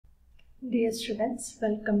Dear students,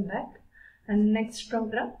 welcome back. And next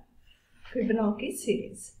program, Fibnoacci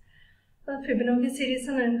series. Fibnoacci series is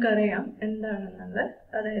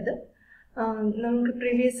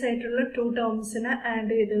previous two terms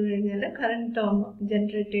add current term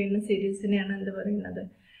generate series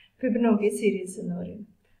Fibnoacci series.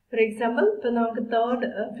 For example, the third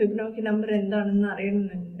Fibnoacci number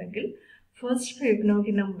first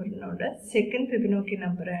Fibnoacci number second Fibnoacci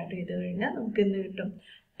number add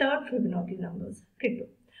third Fibnoacci numbers. Now,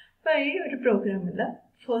 in this program,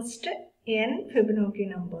 first n Fibnoacci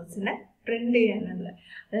numbers print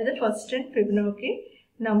the first n Fibnoacci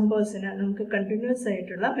numbers continuous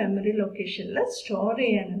memory location store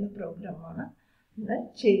program.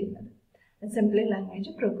 Assembly language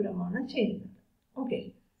program.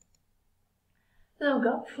 Okay. So,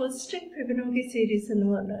 first Fibnoacci series we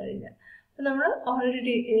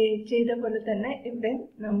already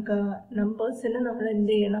numbers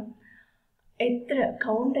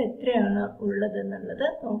count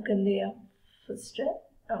first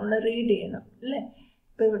read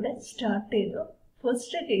start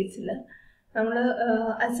first case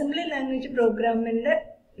assembly language program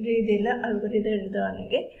algorithm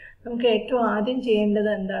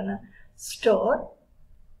store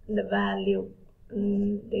the value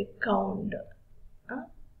the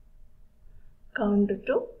count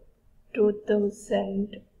to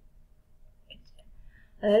 2000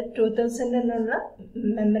 2000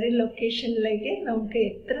 memory location like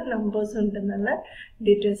numbers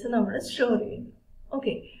details store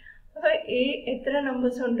okay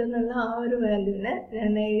numbers value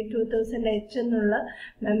 2000 h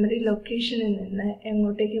memory location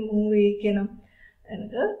move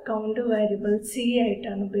count variable c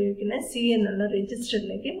c register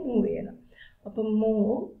move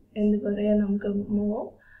move move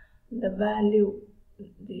the value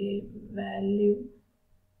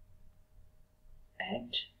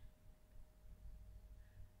at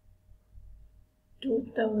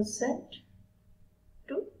 2000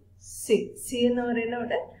 to 6 c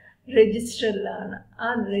register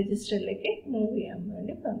register move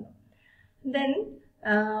then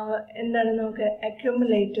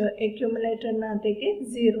accumulator 0000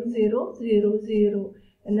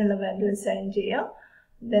 value assign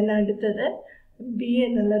then B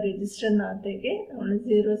register 0001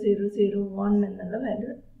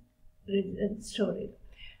 value store.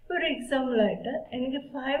 For example, I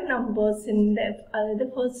have 5 numbers in the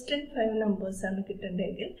first 5 numbers output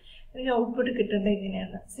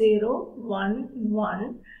 0, 1,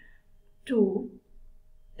 1, 2,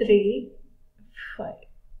 3, 5.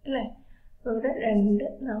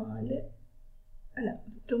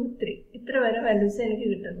 2, 3. Values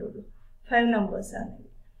 5 numbers.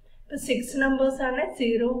 6 numbers are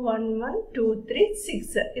 0, 1, 1, 2, 3,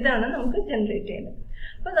 6. This is generated.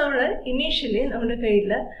 Initially,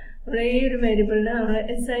 we variable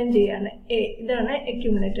assign A. This is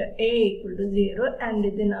accumulator. A equal to 0 and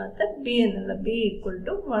B equal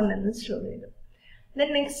to 1 storage. The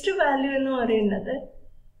next value is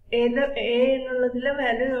A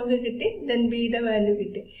value then B value.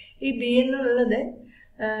 This B A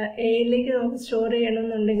store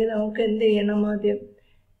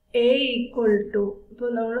A equal to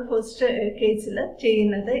first case A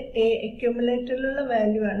accumulator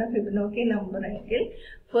value Fibnoacci number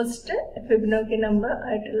first Fibnoacci number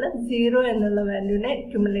 0 value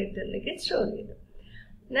accumulator store.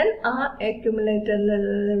 Then accumulator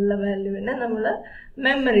value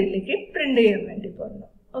memory print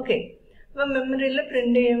okay. Memory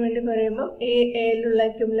print A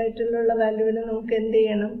accumulator value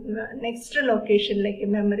next location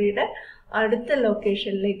memory അടുത്ത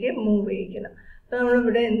ലോക്കേഷനിലേക്ക് move ചെയ്യിക്കണം അപ്പോൾ നമ്മൾ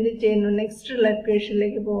ഇവിടെ എന്ത് ചെയ്യുന്നു next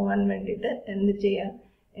ലൊക്കേഷനിലേക്ക് പോകാൻ വേണ്ടിയിട്ട് എന്ത് ചെയ്യാം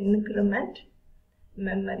ഇൻക്രിമെന്റ്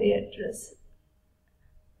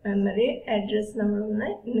മെമ്മറി അഡ്രസ് നമ്മളൊന്ന്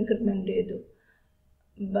ഇൻക്രിമെന്റ് ചെയ്തു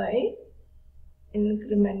ബൈ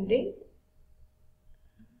ഇൻക്രിമെന്റിങ്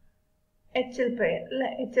HL pair അല്ലേ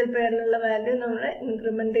HL പെയറിലുള്ള വാല്യൂ നമ്മൾ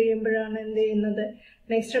ഇൻക്രിമെന്റ് ചെയ്യുമ്പോഴാണ് എന്ത് ചെയ്യുന്നത്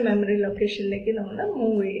നെക്സ്റ്റ് മെമ്മറി ലൊക്കേഷനിലേക്ക് നമ്മൾ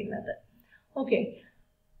മൂവ് ചെയ്യുന്നത് ഓക്കെ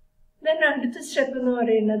then അടുത്ത സ്റ്റെപ്പ് എന്ന്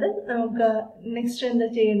പറയുന്നത് നമുക്ക് നെക്സ്റ്റ് എന്താ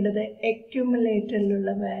ചെയ്യേണ്ടത്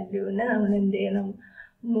അക്യുമുലേറ്ററിലുള്ള വാല്യൂവിനെ നമ്മൾ എന്ത് ചെയ്യണം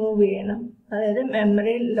മൂവ് ചെയ്യണം അതായത്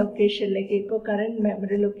മെമ്മറി ലൊക്കേഷനിലേക്ക് ഇപ്പോൾ കറന്റ്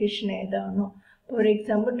മെമ്മറി ലൊക്കേഷൻ ഏതാണോ ഫോർ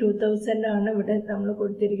എക്സാമ്പിൾ 2000 ആണ് ഇവിടെ നമ്മൾ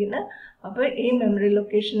കൊടുത്തിരിക്കുന്നത് അപ്പോൾ ഈ മെമ്മറി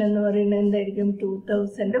ലൊക്കേഷൻ എന്ന് പറയുന്നത് എന്തായിരിക്കും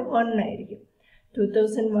 2001 ആയിരിക്കും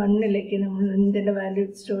 2001ലേക്ക് നമ്മൾ എന്തിന്റെ വാല്യൂ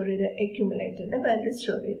സ്റ്റോർ ചെയ്ത് അക്യുമുലേറ്ററിന്റെ വാല്യൂ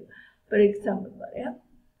സ്റ്റോർ ചെയ്തു ഫോർ എക്സാമ്പിൾ പറയാം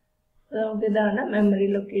ഇതാണ് മെമ്മറി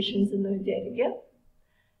ലൊക്കേഷൻസ് എന്ന് വിചാരിക്കുക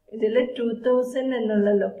ഇതിൽ 2000 എന്നുള്ള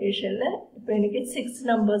ലൊക്കേഷനിൽ ഇപ്പോൾ എനിക്ക് 6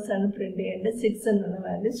 നമ്പേഴ്സാണ് പ്രിന്റ് ചെയ്യേണ്ടത്. 6 എന്നുള്ള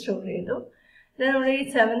വാല്യൂ സ്റ്റോർ ചെയ്തു. നമ്മൾ ഈ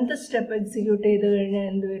 7th സ്റ്റെപ്പ് എക്സിക്യൂട്ട് ചെയ്ത് കഴിഞ്ഞാൽ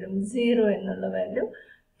എന്ത് വരും? 0 എന്നുള്ള വാല്യൂ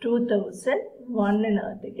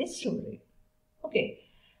 2001 സ്റ്റോർ ചെയ്യും. ഓക്കെ,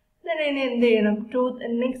 ഇനി എന്ത് ചെയ്യണം?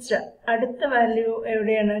 നെക്സ്റ്റ് അടുത്ത വാല്യൂ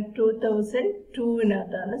എവിടെയാണ്?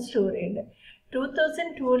 2002 സ്റ്റോർ ചെയ്യേണ്ടത്.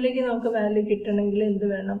 2002 നമുക്ക് വാല്യൂ കിട്ടണമെങ്കിൽ എന്ത്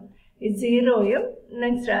വേണം? ഈ 0യും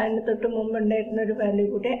നെക്സ്റ്റ് അതിന് തൊട്ട് മുമ്പ് ഉണ്ടായിരുന്ന ഒരു വാല്യൂ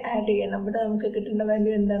കൂടി ആഡ് ചെയ്യണം. ഇവിടെ നമുക്ക് കിട്ടുന്ന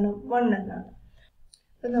വാല്യൂ എന്താണ്? 1 എന്നാണ്.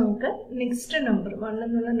 അപ്പോൾ നമുക്ക് നെക്സ്റ്റ് നമ്പർ 1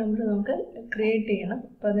 എന്നുള്ള നമ്പർ നമുക്ക് ക്രിയേറ്റ് ചെയ്യണം.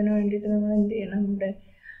 അപ്പോൾ അതിന് വേണ്ടിയിട്ട് നമ്മൾ എന്ത് ചെയ്യണം? നമ്മുടെ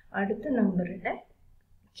അടുത്ത നമ്പറിനെ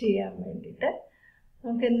ചെയ്യാൻ വേണ്ടിയിട്ട്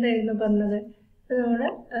നമുക്ക് എന്തായിരുന്നു പറഞ്ഞത്? ഇപ്പോൾ നമ്മുടെ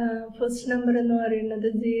ഫസ്റ്റ് നമ്പർ എന്ന് പറയുന്നത്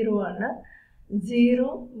 0 ആണ്. 0,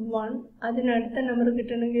 1 അതിനടുത്ത നമ്പർ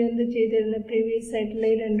കിട്ടണമെങ്കിൽ എന്ത് ചെയ്തിരുന്നത്? പ്രീവിയസ് ആയിട്ടുള്ള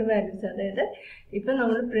ഈ 2 വാല്യൂസ്, അതായത് ഇപ്പം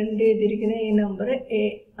നമ്മൾ പ്രിന്റ് ചെയ്തിരിക്കുന്ന ഈ നമ്പർ എ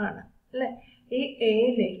ആണ് അല്ലേ? ഈ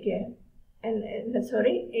എയിലേക്ക്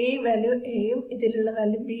ഈ വാല്യൂ എയും ഇതിലുള്ള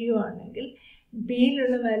വാല്യൂ ബിയും ആണെങ്കിൽ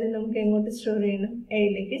ബിയിലുള്ള വാല്യൂ നമുക്ക് എങ്ങോട്ട് സ്റ്റോർ ചെയ്യണം?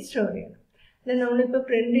 എയിലേക്ക് സ്റ്റോർ ചെയ്യണം. അല്ലെ, നമ്മളിപ്പോൾ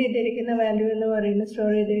പ്രിന്റ് ചെയ്തിരിക്കുന്ന വാല്യൂ എന്ന് പറയുന്നത്,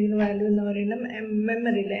 സ്റ്റോർ ചെയ്തിരിക്കുന്ന വാല്യൂ എന്ന് പറയുന്നത്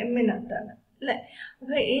മെമ്മറിയിലെ എമ്മിനകത്താണ് അല്ലേ?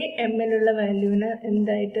 അപ്പോൾ ഈ എമ്മിലുള്ള വാല്യൂവിനെ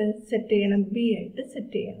എന്തായിട്ട് സെറ്റ് ചെയ്യണം? ബി ആയിട്ട്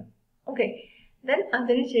സെറ്റ് ചെയ്യണം. ഓക്കെ, ദെൻ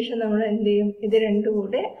അതിനുശേഷം നമ്മൾ എന്ത് ചെയ്യും? ഇത് രണ്ടും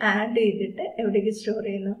കൂടെ ആഡ് ചെയ്തിട്ട് എവിടേക്ക് സ്റ്റോർ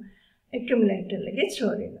ചെയ്യുന്നു? അക്യുമുലേറ്ററിലേക്ക്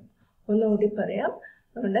സ്റ്റോർ ചെയ്യുന്നു. ഒന്നുകൂടി പറയാം,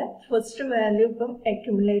 നമ്മുടെ ഫസ്റ്റ് വാല്യൂ ഇപ്പം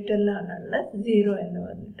അക്യുമുലേറ്ററിലാണുള്ളത് 0 എന്ന്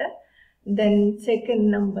പറഞ്ഞിട്ട്. ദെൻ സെക്കൻഡ്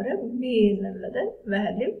നമ്പർ ബി എന്നുള്ളത്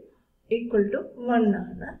വാല്യൂ ഈക്വൽ ടു 1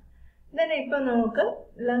 ആണ്. ദെൻ ഇപ്പം നമുക്ക്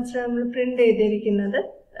ലാസ്റ്റ് നമ്മൾ പ്രിന്റ് ചെയ്തിരിക്കുന്നത്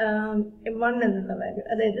 1 എന്നുള്ള വാല്യൂ,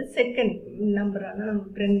 അതായത് സെക്കൻഡ് നമ്പറാണ് നമ്മൾ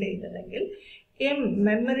print ചെയ്തതെങ്കിൽ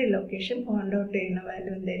memory location point out ചെയ്യുന്ന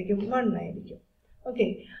വാല്യൂ എന്തായിരിക്കും? 1 ആയിരിക്കും. ഓക്കെ,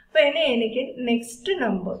 അപ്പോൾ ഇനി എനിക്ക് നെക്സ്റ്റ്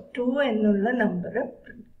നമ്പർ 2 എന്നുള്ള നമ്പർ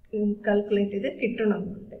കാൽക്കുലേറ്റ് ചെയ്ത്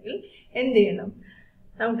കിട്ടണമെന്നുണ്ടെങ്കിൽ എന്ത് ചെയ്യണം?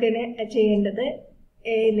 നമുക്കിനെ ചെയ്യേണ്ടത്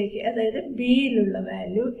എയിലേക്ക്, അതായത് ബിയിലുള്ള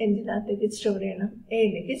വാല്യൂ എന്തിനകത്തേക്ക് സ്റ്റോർ ചെയ്യണം?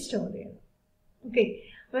 എയിലേക്ക് സ്റ്റോർ ചെയ്യണം. ഓക്കെ,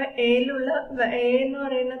 അപ്പോൾ എയിലുള്ള എ എന്ന്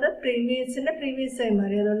പറയുന്നത് പ്രീവിയസ് ആയി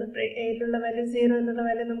മാറി. അതുകൊണ്ട് എയിലുള്ള വാല്യൂ 0 എന്നുള്ള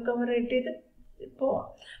വാല്യൂ നമുക്ക് റൈറ്റ് ചെയ്ത് പോവാം.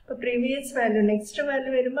 അപ്പോൾ പ്രീവിയസ് വാല്യൂ നെക്സ്റ്റ്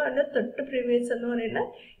വാല്യൂ വരുമ്പോൾ അതിൻ്റെ തൊട്ട് പ്രീവിയസ് എന്ന് പറയുന്ന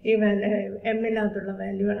ഈ വാല്യൂ എമ്മിനകത്തുള്ള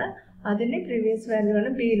വാല്യൂ ആണ്. അതിൻ്റെ പ്രീവിയസ് വാല്യൂ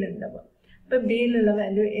ആണ് ബിയിലുണ്ടാവുക. അപ്പോൾ ബിയിലുള്ള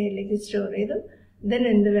വാല്യൂ എയിലേക്ക് സ്റ്റോർ ചെയ്തു. ദെൻ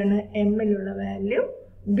എന്ത് വേണം? എമ്മിലുള്ള വാല്യൂ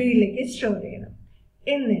ബിയിലേക്ക് സ്റ്റോർ ചെയ്യണം.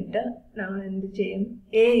 എന്നിട്ട് നമ്മൾ എന്ത് ചെയ്യും?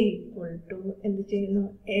 എ ഈക്വൽ ടു എന്ത് ചെയ്യുന്നു?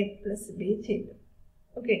 എ പ്ലസ് ബി ചെയ്തു.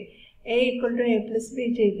 Okay, A equal to A plus B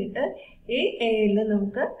ചെയ്തിട്ട് ഈ എയിൽ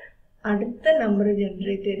നമുക്ക് അടുത്ത നമ്പർ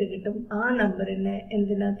ജനറേറ്റ് ചെയ്ത് കിട്ടും. ആ നമ്പറിനെ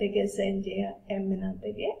എന്തിനകത്തേക്ക് അസൈൻ ചെയ്യുക?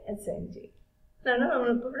 എമ്മിനകത്തേക്ക് അസൈൻ ചെയ്യും. അതാണ്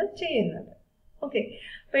നമ്മളിപ്പോൾ ഇവിടെ ചെയ്യുന്നത്. ഓക്കെ,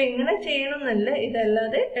 അപ്പോൾ ഇങ്ങനെ ചെയ്യണമെന്നല്ല,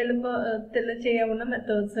 ഇതല്ലാതെ എളുപ്പത്തിൽ ചെയ്യാവുന്ന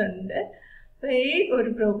മെത്തേഡ്സ് ഉണ്ട്. അപ്പോൾ ഈ ഒരു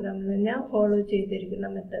പ്രോഗ്രാമിൽ ഞാൻ ഫോളോ ചെയ്തിരിക്കുന്ന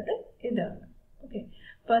മെത്തേഡ് ഇതാണ്. ഓക്കെ,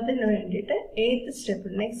 അപ്പോൾ അതിന് വേണ്ടിയിട്ട് 8th സ്റ്റെപ്പ്,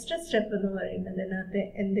 നെക്സ്റ്റ് സ്റ്റെപ്പ് എന്ന് പറയുന്നതിനകത്ത്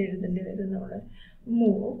എന്ത് എഴുതേണ്ടി വരും? നമ്മൾ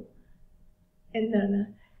മൂവ് എന്താണ്?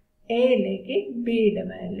 എയിലേക്ക് ബിയുടെ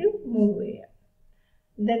വാല്യൂ മൂവ് ചെയ്യാം.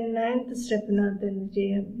 ദെൻ 9th സ്റ്റെപ്പിനകത്ത് എന്ത്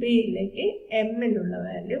ചെയ്യാം? ബിയിലേക്ക് എമ്മിലുള്ള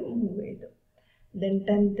വാല്യൂ മൂവ് ചെയ്തു. ദെൻ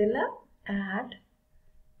 10th ആഡ്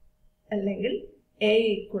അല്ലെങ്കിൽ A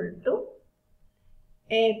equal to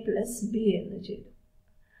A plus B എന്ന് ചെയ്തു.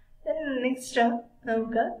 ദെൻ നെക്സ്റ്റ്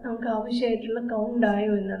നമുക്ക് ആവശ്യമായിട്ടുള്ള കൗണ്ട്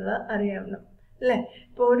ആയോ എന്നുള്ള അറിയണം അല്ലേ?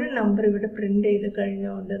 ഇപ്പോൾ ഒരു നമ്പർ ഇവിടെ പ്രിന്റ് ചെയ്ത്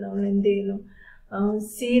കഴിഞ്ഞുകൊണ്ട് നമ്മൾ എന്ത് ചെയ്യുന്നു?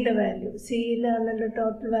 സിയുടെ വാല്യൂ, സിയിലാണല്ലോ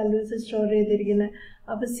ടോട്ടൽ വാല്യൂസ് സ്റ്റോർ ചെയ്തിരിക്കുന്നത്.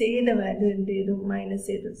 അപ്പോൾ സിയുടെ വാല്യൂ എന്ത് ചെയ്തു? മൈനസ്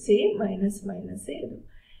ചെയ്തു. സി മൈനസ് ചെയ്തു.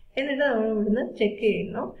 എന്നിട്ട് നമ്മൾ ഇവിടുന്ന് ചെക്ക്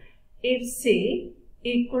ചെയ്യുന്നു if C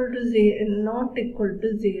equal to not equal to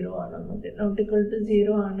 0 ആണോ? നോട്ട് ഈക്വൽ ടു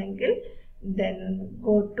 0 ആണെങ്കിൽ ദെൻ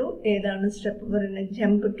ഗോ ടു ഏതാണ് സ്റ്റെപ്പ് പറയുന്നത്?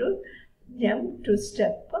 Jump to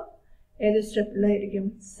step. ഏത് സ്റ്റെപ്പിലായിരിക്കും?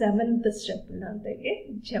 7th സ്റ്റെപ്പിനകത്തേക്ക്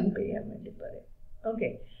ജമ്പ് ചെയ്യാൻ വേണ്ടി പറയും. ഓക്കെ,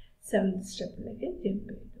 7th സ്റ്റെപ്പിലേക്ക്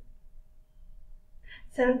ജമ്പ് ചെയ്തു.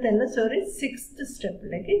 6th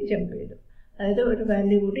സ്റ്റെപ്പിലേക്ക് ജമ്പ് ചെയ്തു. അതായത് ഒരു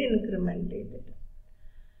വാല്യൂ കൂടി ഇൻക്രിമെന്റ് ചെയ്തിട്ട്.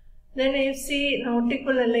 Then if c not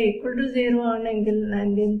equal അല്ല ഈക്വൽ ടു 0 ആണെങ്കിൽ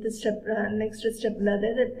 19th സ്റ്റെപ്പ് നെക്സ്റ്റ് സ്റ്റെപ്പിൽ,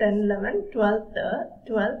 അതായത് 10, 11,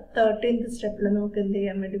 12, 13th സ്റ്റെപ്പിൽ നമുക്ക് എന്ത്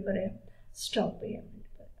ചെയ്യാൻ വേണ്ടി പറയാം? സ്റ്റോപ്പ് ചെയ്യാൻ വേണ്ടി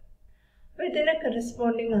പറയാം. അപ്പോൾ ഇതിനെ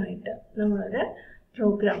കറസ്പോണ്ടിങ് ആയിട്ട് നമ്മളൊരു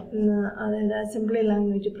പ്രോഗ്രാം, അതായത് അസംബ്ലി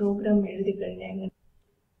ലാംഗ്വേജ് പ്രോഗ്രാം എഴുതി കഴിഞ്ഞാൽ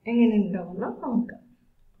എങ്ങനെ ഉണ്ടാവുമെന്ന് നോക്കാം.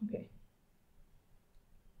 ഓക്കെ,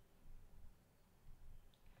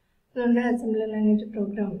 നമ്മുടെ അസംബ്ലി ലാംഗ്വേജ്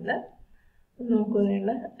പ്രോഗ്രാമിൽ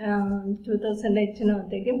നോക്കുന്നതിനുള്ള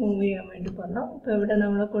 2000Hനകത്തേക്ക് മൂവ് ചെയ്യാൻ വേണ്ടി പറഞ്ഞു. അപ്പോൾ ഇവിടെ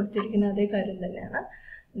നമ്മൾ കൊടുത്തിരിക്കുന്ന അതേ കാര്യം തന്നെയാണ്.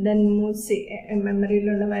 Then move C,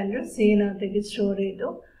 മെമ്മറിയിലുള്ള value സിനകത്തേക്ക് store ചെയ്തു.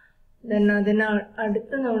 Then അതിന്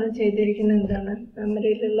അടുത്ത് നമ്മൾ ചെയ്തിരിക്കുന്നത് എന്താണ്?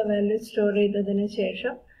 മെമ്മറിയിലുള്ള വാല്യൂ സ്റ്റോർ ചെയ്തതിന്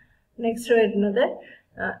ശേഷം നെക്സ്റ്റ് വരുന്നത്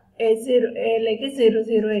എയിലേക്ക്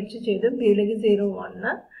 00H ചെയ്തു, ബിയിലേക്ക് 01,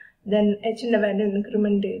 ദെൻ എച്ചിൻ്റെ വാല്യൂ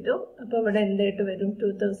ഇൻക്രിമെൻറ്റ് ചെയ്തു. അപ്പോൾ ഇവിടെ എന്തായിട്ട് വരും?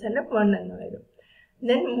 2001 എന്ന് വരും.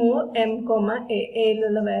 Then move M comma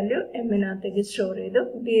എയിലുള്ള value എമ്മിനകത്തേക്ക് store ചെയ്തു,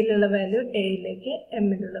 ബിയിലുള്ള വാല്യൂ എയിലേക്ക്,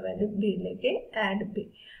 എമ്മിലുള്ള value ബിയിലേക്ക് add B.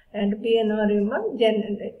 Add B എന്ന് പറയുമ്പോൾ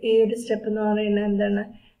ഈ ഒരു സ്റ്റെപ്പ് എന്ന് പറയുന്നത് എന്താണ്?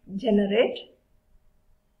 ജനറേറ്റ്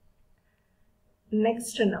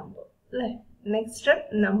നെക്സ്റ്റ് നമ്പർ അല്ലേ? നെക്സ്റ്റ്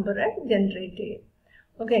നമ്പർ ജനറേറ്റ് ചെയ്യും.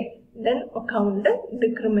 ഓക്കെ, ദെൻ കൗണ്ട്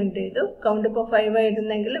ഡിക്രിമെൻറ്റ് ചെയ്തു. കൗണ്ട് ഇപ്പോൾ 5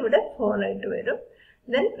 ആയിരുന്നെങ്കിൽ ഇവിടെ 4 ആയിട്ട് വരും.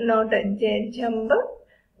 Then not jump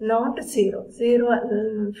not 0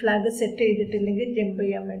 flag set ചെയ്തിട്ടില്ലെങ്കിൽ ജമ്പ്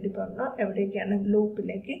ചെയ്യാൻ വേണ്ടി പറഞ്ഞു. എവിടേക്കാണ്?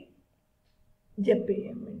 ലൂപ്പിലേക്ക് ജമ്പ്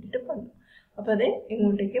ചെയ്യാൻ വേണ്ടിയിട്ട് പറഞ്ഞു. അപ്പോൾ അത്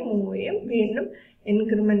ഇങ്ങോട്ടേക്ക് മൂവ് ചെയ്യും, വീണ്ടും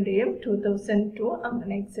ഇൻക്രിമെൻ്റ് ചെയ്യും, 2002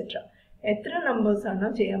 അങ്ങനെ എക്സെട്ര. എത്ര നമ്പേഴ്സാണോ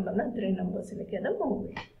ചെയ്യാൻ പറഞ്ഞാൽ അത്രയും നമ്പേഴ്സിലേക്ക് അത് മൂവ്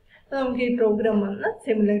ചെയ്യും. അപ്പോൾ നമുക്ക് ഈ പ്രോഗ്രാം വന്ന്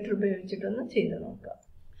സിമുലേറ്റർ ഉപയോഗിച്ചിട്ടൊന്ന് ചെയ്ത് നോക്കാം.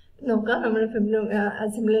 നമ്മൾ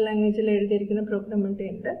അസംബ്ലി ലാംഗ്വേജിൽ എഴുതിയിരിക്കുന്ന പ്രോഗ്രാം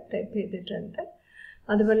ഉണ്ട്, ടൈപ്പ് ചെയ്തിട്ടുണ്ട്.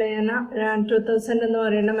 അതുപോലെ ഞാൻ 2000 എന്ന്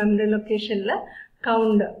പറയുന്ന മെമ്മറി ലൊക്കേഷനിൽ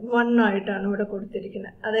കൗണ്ട് 1 ആയിട്ടാണ് ഇവിടെ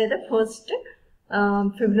കൊടുത്തിരിക്കുന്നത്. അതായത് ഫസ്റ്റ്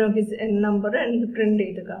ഫിബ്നോക്കി നമ്പർ എനിക്ക് പ്രിൻ്റ്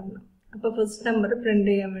ചെയ്ത് കാണണം. അപ്പോൾ ഫസ്റ്റ് നമ്പർ പ്രിൻ്റ്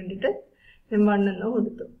ചെയ്യാൻ വേണ്ടിയിട്ട് ഞാൻ 1 എന്ന്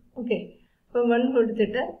കൊടുത്തു. ഓക്കെ, അപ്പോൾ 1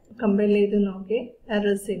 കൊടുത്തിട്ട് കമ്പൈൽ ചെയ്ത് നോക്കി,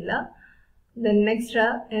 എറേഴ്സ് ഇല്ല. ദെൻ നെക്സ്റ്റ്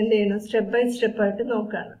എന്ത് ചെയ്യണം? സ്റ്റെപ്പ് ബൈ സ്റ്റെപ്പായിട്ട്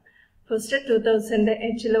നോക്കുകയാണ്. ഫസ്റ്റ് 2000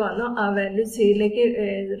 Hൽ വന്നു, ആ വാല്യൂ സിയിലേക്ക്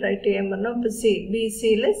റൈറ്റ് ചെയ്യാൻ പറഞ്ഞു. അപ്പോൾ ബി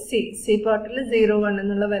സിയിൽ സി പാർട്ടിൽ 01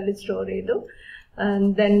 എന്നുള്ള വാല്യൂ സ്റ്റോർ ചെയ്തു.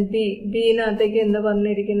 ദെൻ ബിനകത്തേക്ക് എന്താ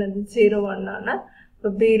പറഞ്ഞിരിക്കുന്നത്? 01 ആണ്.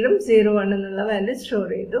 അപ്പോൾ ബിയിലും 01 എന്നുള്ള വാല്യൂ സ്റ്റോർ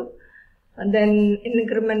ചെയ്തു. ദെൻ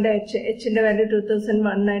ഇൻക്രിമെൻ്റ് എച്ചിൻ്റെ വാല്യൂ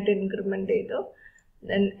 2001 ആയിട്ട് ഇൻക്രിമെൻ്റ് ചെയ്തു.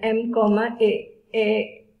 Then M comma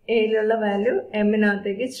എയിലുള്ള value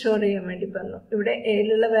എമ്മിനകത്തേക്ക് store ചെയ്യാൻ വേണ്ടി പറഞ്ഞു. ഇവിടെ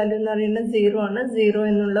എയിലുള്ള വാല്യൂ എന്ന് പറയുന്നത് 0 ആണ്. 0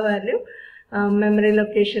 എന്നുള്ള വാല്യൂ മെമ്മറി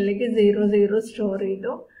ലൊക്കേഷനിലേക്ക് 00 സ്റ്റോർ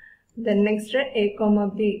ചെയ്തു. Then next A comma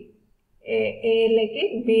B, എയിലേക്ക്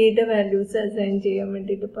ബിയുടെ വാല്യൂസ് അസൈൻ ചെയ്യാൻ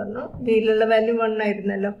വേണ്ടിയിട്ട് പറഞ്ഞു. ബിയിലുള്ള വാല്യൂ 1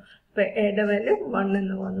 ആയിരുന്നല്ലോ, അപ്പോൾ എയുടെ വാല്യൂ 1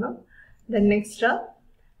 എന്ന് വന്നു. ദെൻ നെക്സ്റ്റ്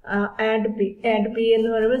ആഡ് ബി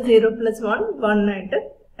എന്ന് പറയുമ്പോൾ 0 + 1 1 ആയിട്ട്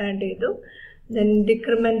ആഡ് ചെയ്തു. ദെൻ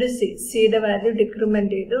ഡിക്രിമെൻറ്റ് സിയുടെ വാല്യൂ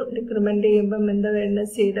ഡിക്രിമെൻറ്റ് ചെയ്തു. ഡിക്രിമെൻറ്റ് ചെയ്യുമ്പം എന്താ വേണ്ടത്?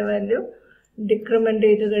 സിയുടെ വാല്യൂ ഡിക്രിമെൻറ്റ്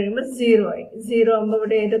ചെയ്ത് കഴിയുമ്പോൾ 0 ആയി. 0 ആകുമ്പോൾ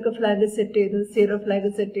ഇവിടെ ഏതൊക്കെ ഫ്ലാഗ് സെറ്റ് ചെയ്തു? 0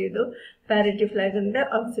 ഫ്ലാഗ് സെറ്റ് ചെയ്തു, പാരിറ്റി ഫ്ലാഗ് ഉണ്ട്,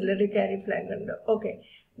 ഓക്സിലറി ക്യാരി ഫ്ലാഗ് ഉണ്ട്. ഓക്കെ,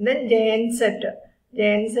 ദെൻ ജെഎൻ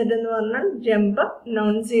സെറ്റ് എന്ന് പറഞ്ഞാൽ ജമ്പ്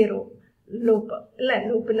നോൺ 0 ലൂപ്പ് അല്ലേ?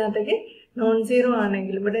 ലൂപ്പിനകത്തേക്ക് നോൺ 0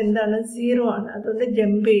 ആണെങ്കിൽ ഇവിടെ എന്താണ്? 0 ആണ്. അതുകൊണ്ട്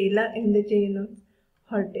ജമ്പ് ചെയ്യില്ല. എന്ത് ചെയ്യുന്നു?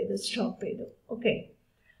 ഹോൾട്ട് ചെയ്തു, സ്റ്റോപ്പ് ചെയ്തു. ഓക്കെ,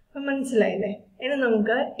 അപ്പം മനസ്സിലായില്ലേ? ഇനി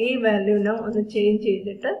നമുക്ക് ഈ വാല്യൂനെ ഒന്ന് ചേഞ്ച്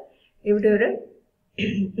ചെയ്തിട്ട് ഇവിടെ ഒരു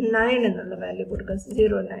 9 എന്നുള്ള വാല്യൂ കൊടുക്കാം.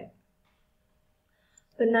 09.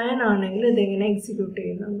 അപ്പം 9 ആണെങ്കിൽ ഇതെങ്ങനെ എക്സിക്യൂട്ട്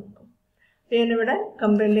ചെയ്യുന്നത് നോക്കാം. ഞാനിവിടെ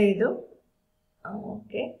കമ്പൈൽ ചെയ്തു.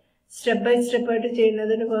 ഓക്കെ, സ്റ്റെപ്പ് ബൈ സ്റ്റെപ്പായിട്ട്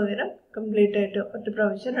ചെയ്യുന്നതിന് പകരം കംപ്ലീറ്റ് ആയിട്ട് ഒറ്റ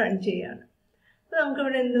പ്രാവശ്യം റൺ ചെയ്യാണ്. അപ്പോൾ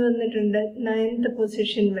നമുക്കിവിടെ എന്ത് വന്നിട്ടുണ്ട്? 9th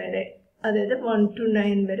പൊസിഷൻ വരെ, അതായത് 1 to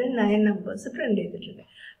 9 വരെ 9 നമ്പേഴ്സ് പ്രിൻ്റ് ചെയ്തിട്ടുണ്ട്.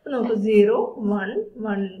 അപ്പോൾ നമുക്ക് 0 1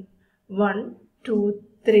 1 1 2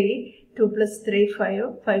 3 2 + 3 5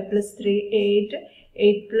 5 + 3 8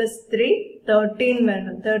 8 + 3 13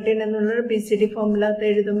 വേണം. 13 എന്നുള്ളൊരു BCD ഫോമുലകത്ത്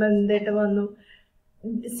എഴുതുമ്പോൾ എന്തായിട്ട് വന്നു?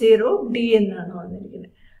 0D എന്നാണ്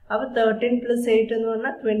വന്നിരിക്കുന്നത്. അപ്പോൾ 13 + 8 എന്ന്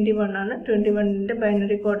പറഞ്ഞാൽ 21 ആണ്. 21ൻ്റെ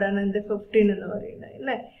ബൈനറി കോഡാണ് എന്ത്? 15 എന്ന് പറയുന്നത്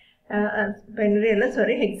അല്ലേ? ബൈനറി അല്ല,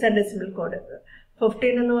 സോറി, ഹെക്സാഡെസിമൽ കോഡ്.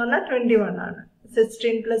 15 എന്ന് പറഞ്ഞാൽ 21 ആണ്.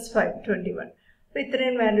 16 + 5 21. അപ്പോൾ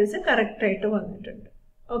ഇത്രയും വാല്യൂസ് കറക്റ്റായിട്ട് വന്നിട്ടുണ്ട്.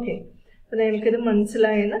 ഓക്കെ, അപ്പോൾ നിങ്ങൾക്കിത്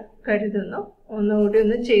മനസ്സിലായെന്ന് കരുതുന്നു. ഒന്നുകൂടി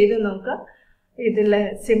ഒന്ന് ചെയ്ത് നോക്കാം.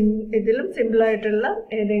 ഇതിലും സിമ്പിളായിട്ടുള്ള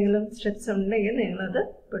ഏതെങ്കിലും സ്റ്റെപ്സ് ഉണ്ടെങ്കിൽ നിങ്ങളത്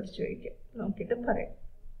പഠിച്ചു വയ്ക്കുക, നോക്കിയിട്ട് പറയാം.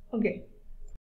 ഓക്കെ.